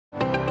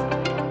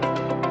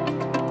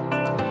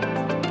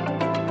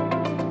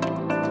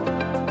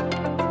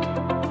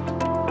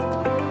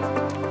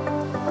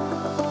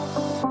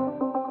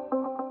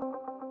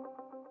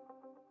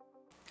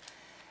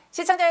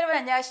시청자 여러분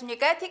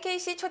안녕하십니까?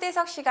 TKC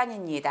초대석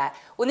시간입니다.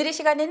 오늘의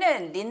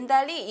시간에는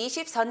린달리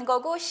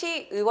 20선거구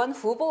시의원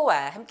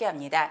후보와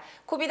함께합니다.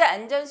 코비드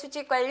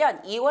안전수칙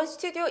관련 이원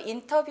스튜디오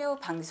인터뷰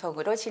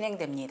방송으로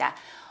진행됩니다.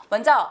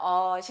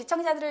 먼저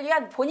시청자들을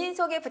위한 본인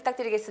소개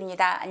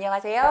부탁드리겠습니다.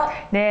 안녕하세요.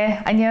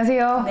 네,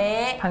 안녕하세요.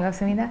 네,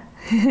 반갑습니다.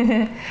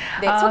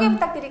 네, 소개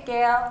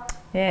부탁드릴게요.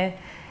 네.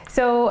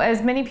 So,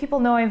 as many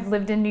people know, I've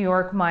lived in New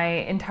York my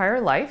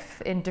entire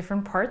life in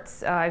different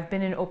parts. I've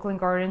been in Oakland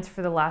Gardens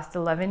for the last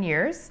 11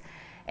 years.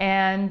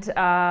 And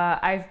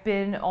I've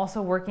been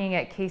also working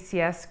at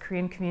KCS,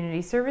 Korean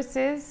Community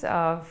Services,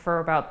 for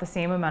about the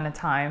same amount of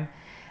time.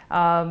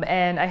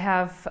 And I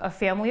have a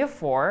family of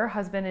 4,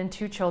 husband and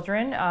 2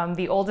 children.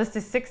 The oldest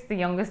is 6, the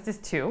youngest is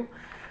 2.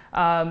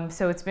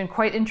 So it's been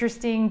quite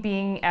interesting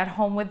being at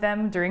home with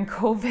them during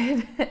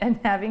COVID and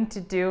having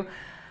to do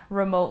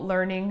remote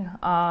learning.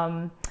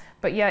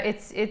 But yeah,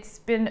 it's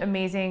been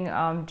amazing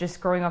just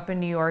growing up in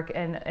New York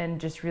and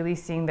just really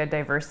seeing the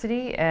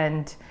diversity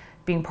and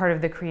being part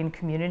of the Korean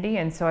community.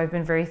 And so I've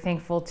been very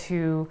thankful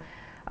to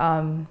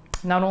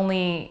not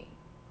only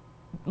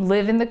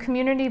live in the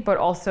community, but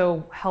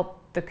also help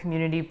the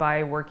community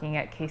by working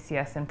at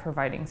KCS and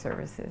providing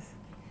services.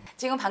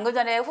 지금 방금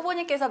전에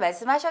후보님께서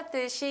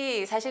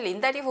말씀하셨듯이 사실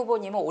린달리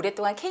후보님은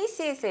오랫동안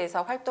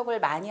KCS에서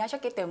활동을 많이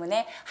하셨기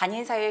때문에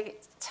한인 사회에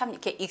참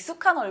이렇게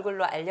익숙한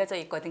얼굴로 알려져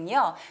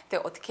있거든요.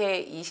 근데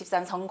어떻게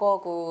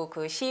 23선거구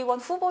그 시의원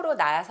후보로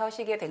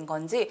나서시게 된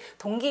건지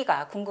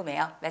동기가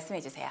궁금해요. 말씀해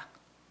주세요.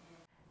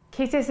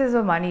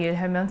 KCS에서 많이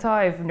일하면서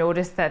I've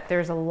noticed that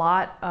there's a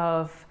lot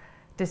of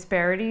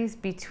disparities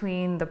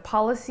between the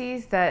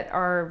policies that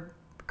are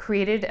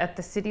created at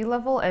the city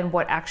level and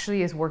what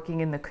actually is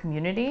working in the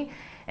community,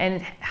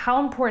 and how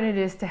important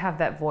it is to have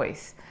that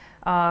voice.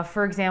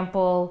 For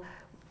example,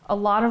 a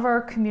lot of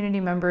our community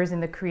members in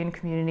the Korean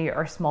community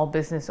are small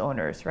business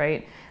owners,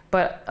 right?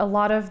 But a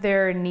lot of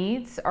their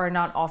needs are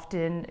not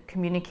often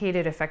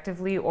communicated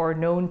effectively or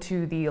known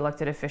to the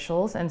elected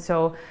officials. And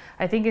so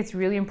I think it's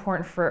really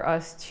important for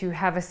us to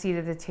have a seat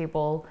at the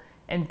table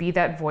and be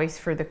that voice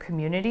for the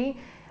community,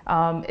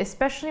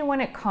 especially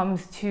when it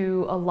comes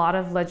to a lot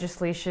of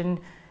legislation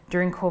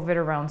during COVID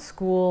around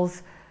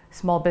schools,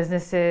 small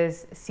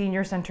businesses,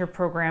 senior center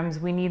programs.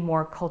 We need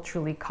more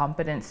culturally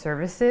competent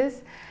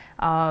services.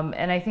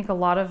 And I think a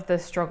lot of the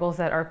struggles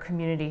that our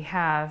community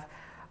have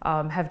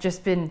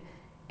just been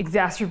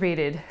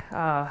exacerbated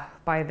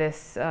by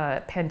this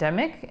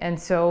pandemic. And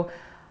so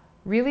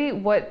really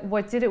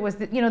what did it was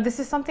that, this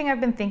is something I've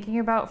been thinking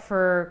about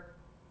for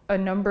a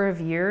number of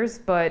years,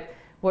 but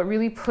what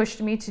really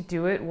pushed me to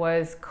do it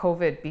was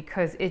COVID,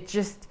 because it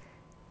just,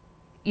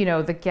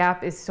 the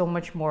gap is so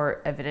much more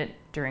evident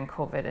during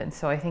COVID. And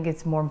so I think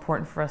it's more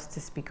important for us to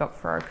speak up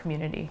for our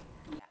community.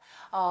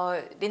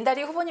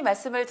 린달리 후보님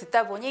말씀을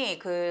듣다 보니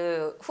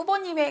그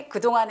후보님의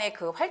그동안의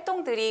그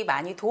활동들이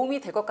많이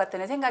도움이 될 것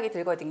같다는 생각이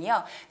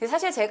들거든요. 근데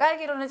사실 제가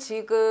알기로는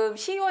지금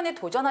시의원에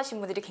도전하신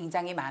분들이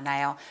굉장히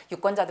많아요.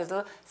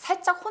 유권자들도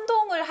살짝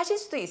혼동을 하실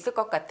수도 있을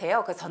것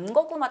같아요. 그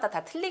선거구마다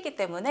다 틀리기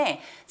때문에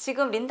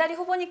지금 린달리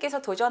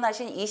후보님께서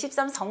도전하신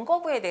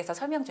 23선거구에 대해서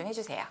설명 좀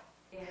해주세요.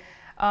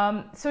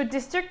 So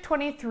District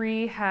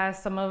 23 has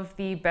some of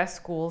the best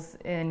schools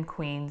in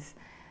Queens.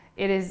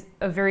 It is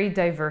a very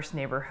diverse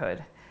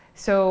neighborhood.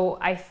 So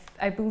I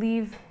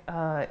believe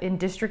in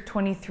District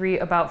 23,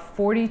 about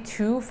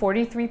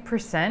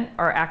 43%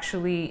 are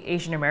actually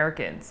Asian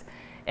Americans.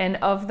 And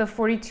of the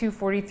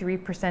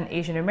 43%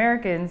 Asian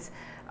Americans,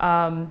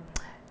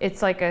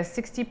 it's like a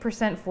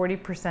 60%,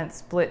 40%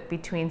 split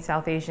between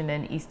South Asian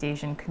and East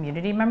Asian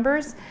community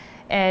members.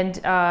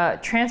 And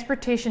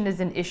transportation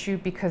is an issue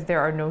because there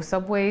are no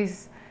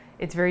subways.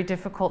 It's very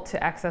difficult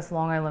to access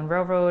Long Island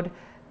Railroad.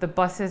 The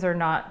buses are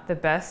not the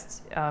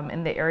best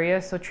in the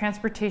area, so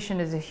transportation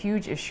is a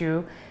huge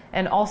issue.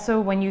 And also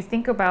when you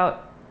think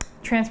about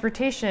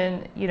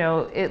transportation,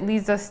 it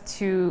leads us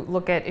to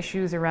look at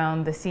issues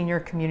around the senior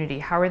community.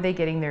 How are they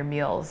getting their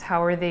meals?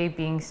 How are they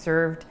being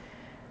served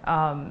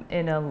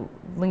in a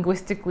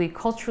linguistically,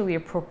 culturally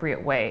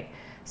appropriate way?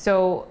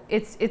 So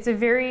it's a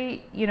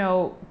very,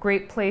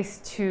 great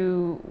place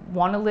to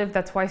want to live.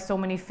 That's why so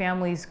many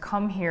families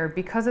come here,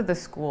 because of the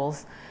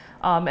schools.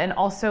 And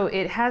also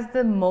it has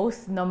the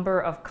most number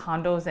of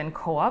condos and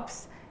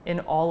co-ops in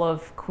all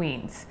of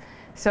Queens.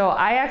 So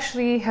I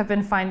actually have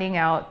been finding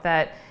out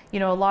that, a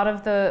lot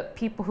of the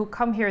people who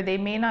come here, they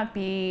may not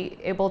be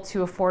able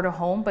to afford a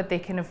home, but they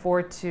can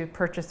afford to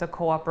purchase a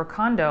co-op or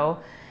condo.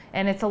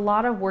 And it's a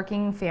lot of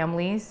working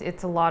families.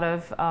 It's a lot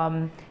of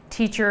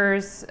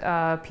teachers,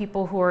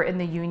 people who are in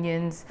the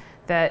unions.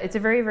 That it's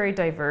a very, very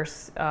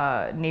diverse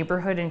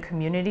neighborhood and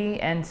community.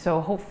 And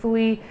so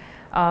hopefully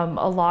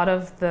a lot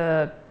of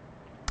the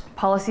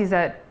policies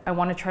that I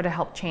want to try to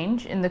help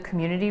change in the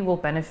community will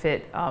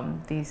benefit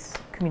these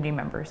community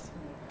members.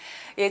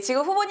 예,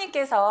 지금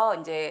후보님께서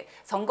이제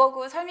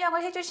선거구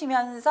설명을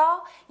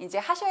해주시면서 이제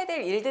하셔야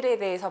될 일들에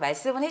대해서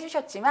말씀은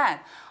해주셨지만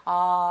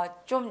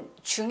좀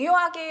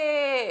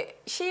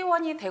중요하게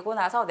시의원이 되고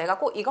나서 내가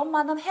꼭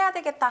이것만은 해야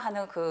되겠다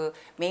하는 그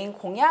메인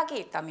공약이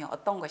있다면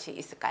어떤 것이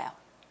있을까요?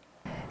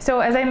 So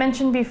as I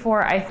mentioned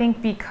before, I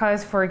think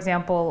because, for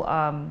example,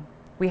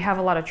 we have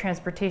a lot of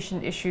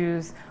transportation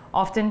issues,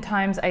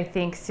 oftentimes I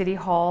think City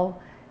Hall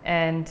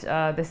and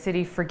the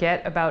city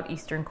forget about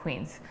Eastern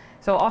Queens.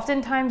 So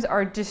oftentimes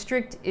our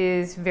district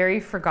is very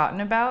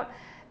forgotten about.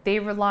 They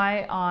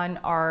rely on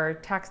our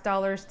tax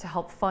dollars to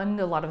help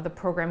fund a lot of the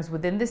programs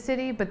within the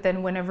city, but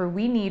then whenever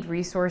we need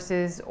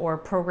resources or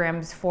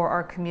programs for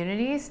our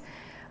communities,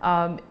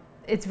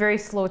 it's very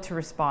slow to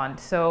respond.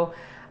 So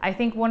I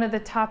think one of the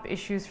top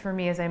issues for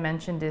me, as I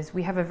mentioned, is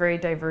we have a very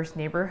diverse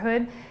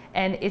neighborhood,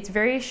 and it's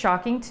very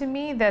shocking to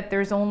me that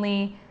there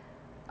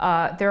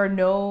are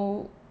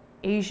no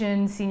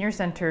Asian senior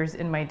centers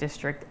in my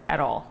district at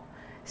all.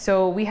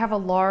 So we have a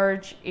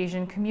large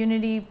Asian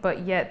community,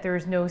 but yet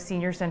there's no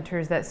senior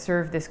centers that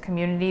serve this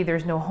community.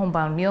 There's no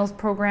homebound meals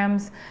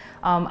programs.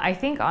 I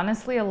think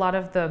honestly, a lot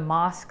of the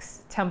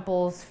mosques,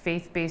 temples,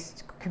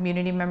 faith-based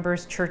community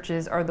members,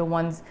 churches are the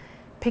ones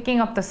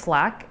picking up the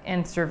slack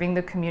and serving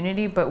the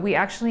community, but we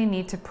actually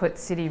need to put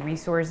city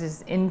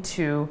resources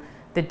into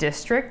the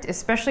district,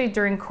 especially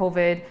during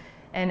COVID,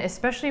 and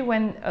especially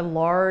when a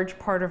large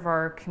part of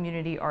our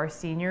community are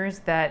seniors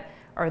that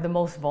are the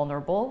most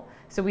vulnerable.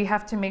 So we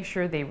have to make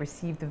sure they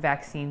receive the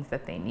vaccines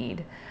that they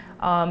need.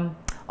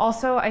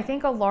 Also, I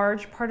think a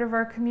large part of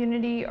our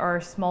community are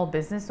small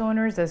business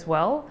owners as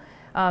well,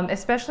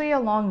 especially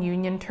along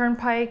Union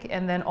Turnpike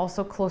and then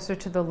also closer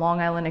to the Long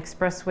Island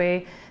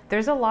Expressway.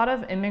 There's a lot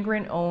of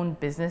immigrant-owned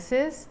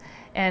businesses,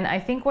 and I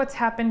think what's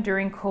happened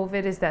during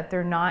COVID is that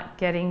they're not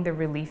getting the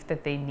relief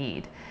that they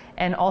need.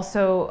 And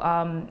also,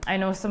 I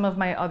know some of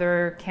my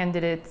other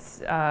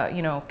candidates,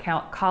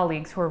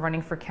 colleagues who are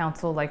running for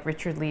council, like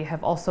Richard Lee,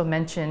 have also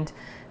mentioned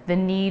the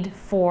need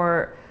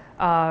for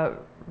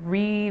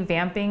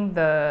revamping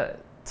the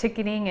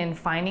ticketing and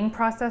fining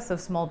process of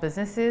small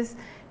businesses,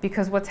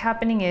 because what's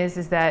happening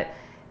is that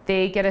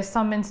they get a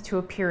summons to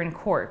appear in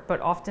court, but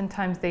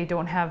oftentimes they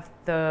don't have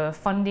the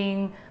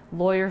funding,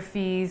 lawyer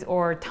fees,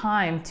 or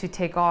time to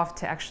take off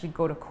to actually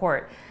go to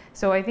court.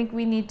 So I think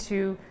we need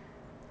to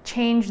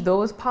change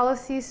those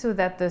policies so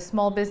that the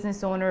small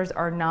business owners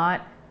are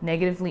not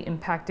negatively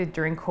impacted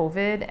during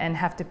COVID and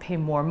have to pay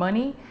more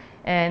money.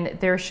 And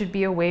there should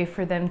be a way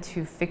for them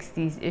to fix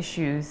these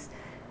issues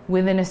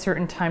within a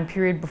certain time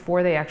period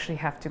before they actually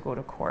have to go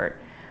to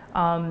court.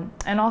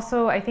 And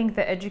also, I think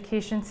the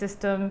education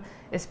system,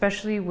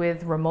 especially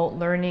with remote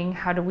learning,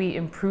 how do we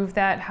improve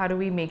that? How do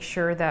we make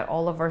sure that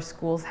all of our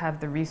schools have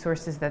the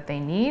resources that they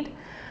need?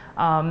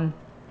 And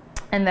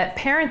that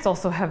parents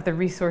also have the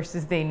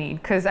resources they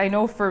need. Because I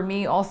know for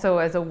me also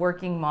as a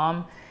working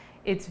mom,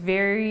 it's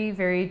very,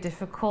 very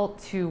difficult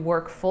to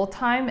work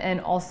full-time and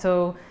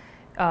also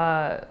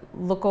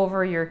look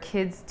over your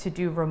kids to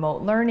do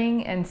remote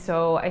learning. And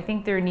so I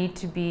think there need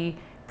to be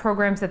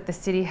programs that the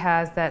city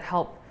has that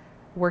help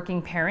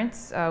working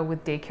parents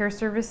with daycare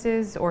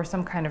services or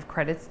some kind of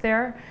credits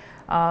there.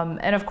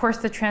 And of course,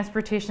 the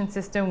transportation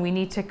system, we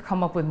need to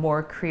come up with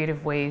more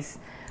creative ways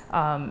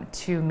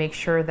to make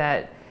sure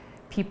that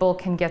people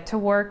can get to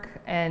work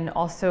and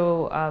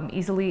also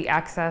easily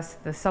access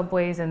the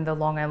subways and the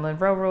Long Island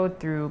Railroad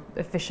through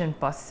efficient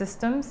bus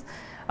systems.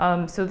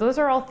 So those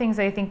are all things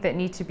I think that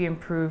need to be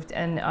improved.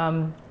 And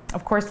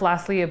of course,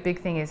 lastly, a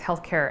big thing is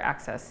healthcare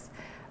access.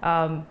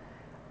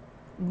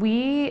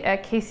 We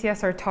at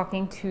KCS are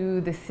talking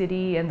to the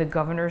city and the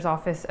governor's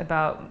office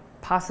about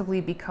possibly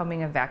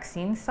becoming a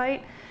vaccine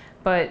site.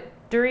 But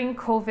during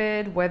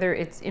COVID, whether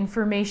it's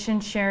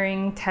information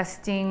sharing,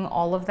 testing,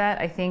 all of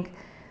that, I think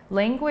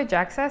language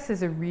access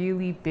is a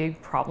really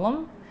big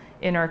problem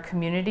in our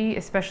community,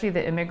 especially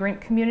the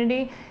immigrant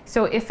community.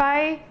 So if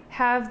I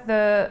have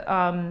the,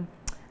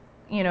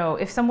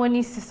 if someone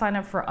needs to sign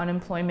up for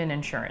unemployment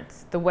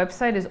insurance, the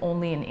website is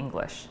only in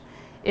English.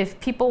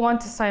 If people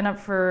want to sign up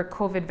for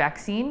COVID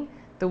vaccine,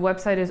 the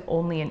website is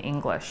only in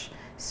English.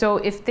 So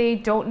if they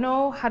don't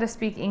know how to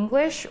speak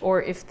English,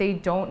 or if they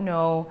don't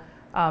know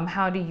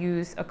how to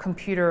use a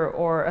computer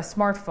or a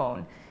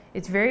smartphone,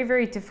 it's very,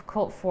 very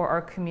difficult for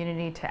our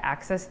community to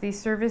access these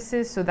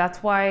services. So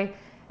that's why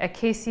at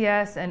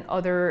KCS and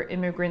other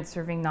immigrant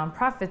serving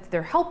nonprofits,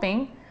 they're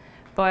helping.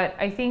 But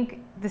I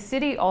think the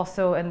city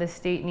also and the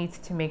state needs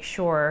to make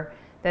sure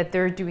that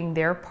they're doing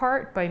their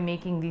part by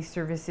making these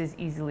services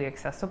easily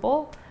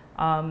accessible.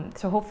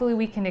 So hopefully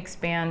we can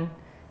expand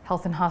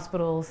health and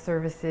hospital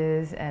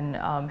services and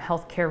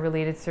healthcare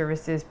related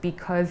services,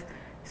 because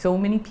so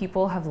many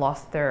people have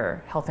lost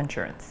their health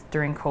insurance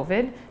during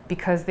COVID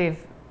because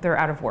they're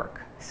out of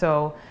work.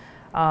 So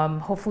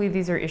hopefully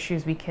these are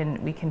issues we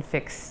can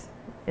fix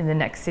in the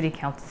next city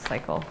council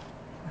cycle.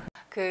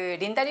 그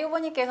린다리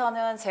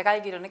후보님께서는 제가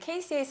알기로는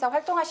KC에서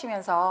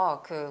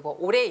활동하시면서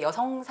올해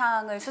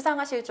여성상을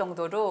수상하실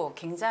정도로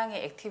굉장히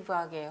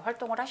액티브하게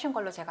활동을 하신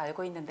걸로 제가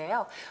알고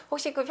있는데요.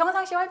 혹시 그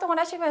평상시 활동을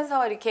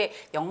하시면서 이렇게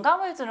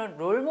영감을 주는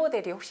롤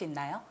모델이 혹시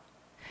있나요?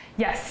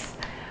 Yes.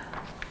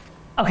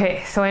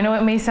 Okay, so I know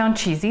it may sound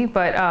cheesy,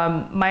 but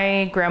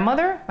my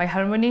grandmother, my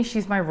할머니,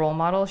 she's my role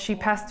model. She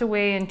passed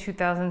away in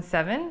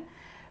 2007.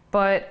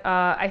 But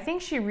I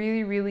think she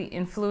really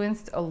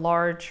influenced a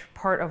large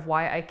part of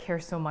why I care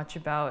so much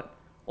about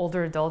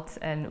older adults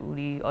and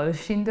우리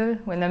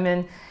어르신들.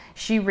 왜냐면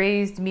she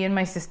raised me and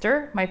my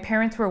sister. My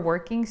parents were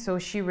working, so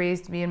she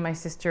raised me and my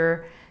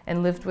sister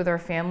and lived with our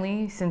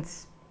family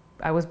since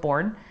I was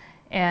born.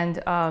 And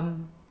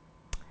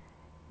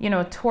you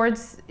know,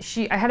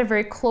 I had a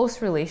very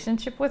close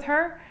relationship with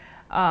her.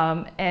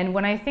 And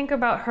when I think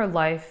about her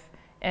life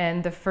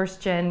and the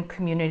first-gen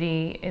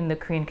community in the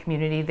Korean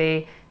community,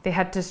 they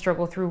had to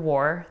struggle through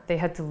war. They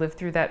had to live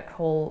through that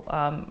whole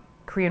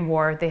Korean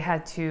War. They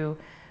had to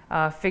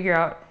figure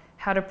out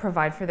how to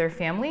provide for their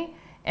family.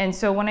 And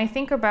so when I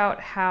think about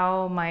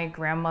how my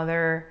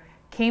grandmother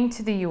came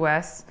to the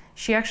US,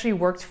 she actually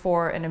worked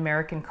for an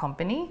American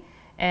company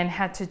and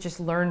had to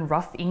just learn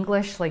rough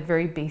English, like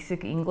very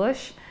basic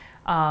English,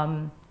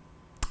 and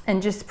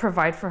just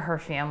provide for her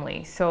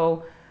family.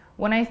 So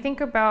when I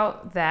think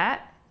about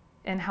that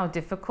and how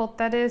difficult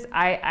that is,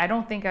 I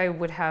don't think I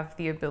would have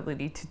the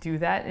ability to do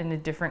that in a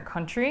different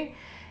country.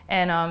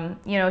 And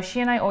you know,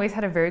 she and I always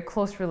had a very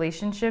close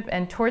relationship,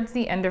 and towards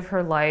the end of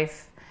her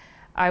life,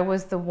 I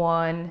was the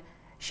one,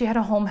 she had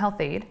a home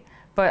health aide,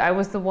 but I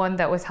was the one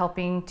that was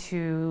helping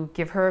to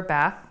give her a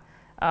bath,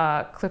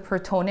 clip her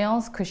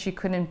toenails because she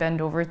couldn't bend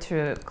over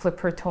to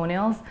clip her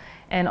toenails,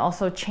 and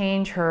also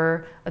change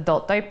her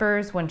adult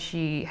diapers when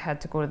she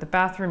had to go to the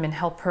bathroom and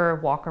help her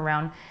walk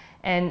around.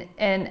 And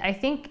I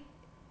think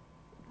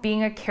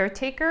being a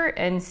caretaker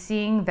and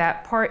seeing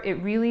that part, it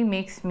really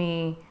makes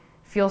me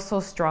feel so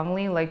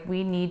strongly like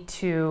we need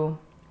to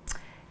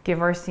give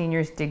our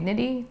seniors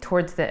dignity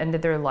towards the end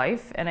of their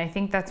life. And I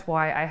think that's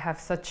why I have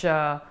such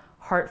a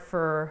heart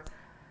for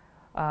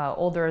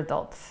older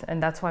adults.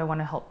 And that's why I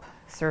want to help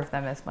serve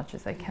them as much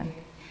as I can.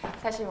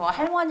 사실 뭐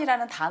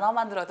할머니라는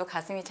단어만 들어도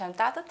가슴이 참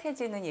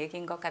따뜻해지는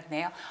얘기인 것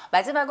같네요.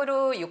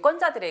 마지막으로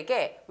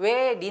유권자들에게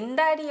왜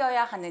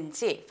린달이어야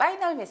하는지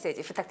파이널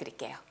메시지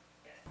부탁드릴게요.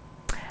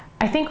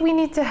 I think we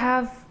need to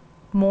have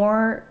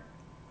more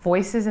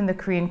voices in the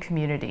Korean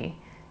community,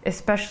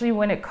 especially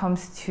when it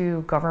comes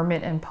to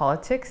government and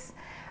politics.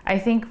 I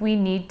think we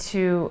need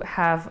to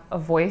have a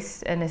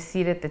voice and a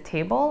seat at the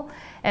table.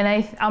 And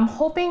I'm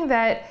hoping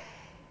that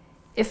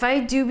if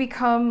I do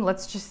become,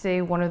 let's just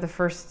say, one of the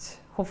first,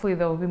 hopefully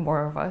there will be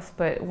more of us,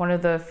 but one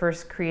of the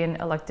first Korean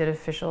elected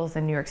officials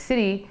in New York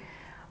City,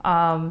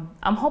 I'm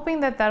hoping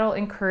that that'll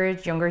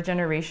encourage younger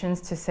generations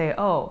to say,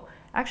 oh,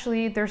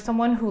 actually, there's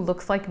someone who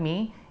looks like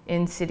me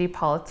in city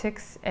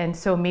politics, and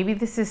so maybe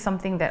this is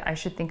something that I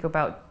should think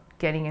about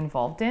getting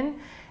involved in.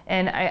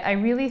 And I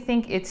really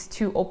think it's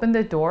to open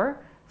the door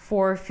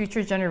for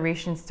future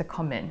generations to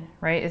come in,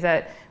 right? Is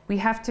that we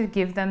have to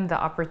give them the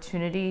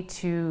opportunity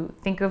to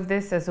think of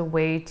this as a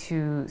way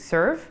to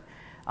serve,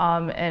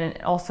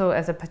 and also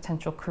as a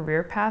potential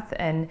career path,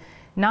 and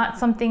not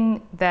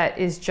something that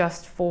is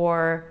just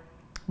for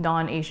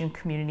non-Asian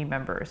community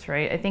members,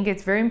 right? I think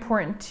it's very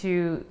important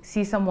to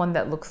see someone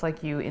that looks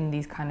like you in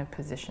these kind of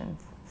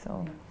positions.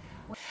 So.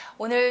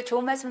 오늘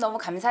좋은 말씀 너무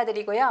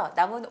감사드리고요.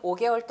 남은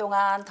 5개월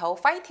동안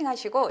더욱 파이팅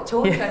하시고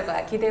좋은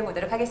결과 기대해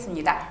보도록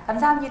하겠습니다.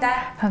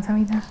 감사합니다.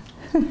 감사합니다.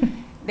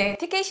 네,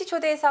 TKC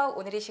초대에서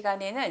오늘 이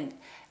시간에는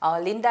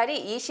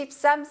린달이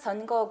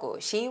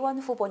 23선거구 시의원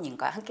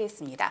후보님과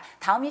함께했습니다.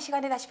 다음 이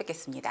시간에 다시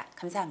뵙겠습니다.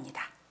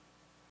 감사합니다.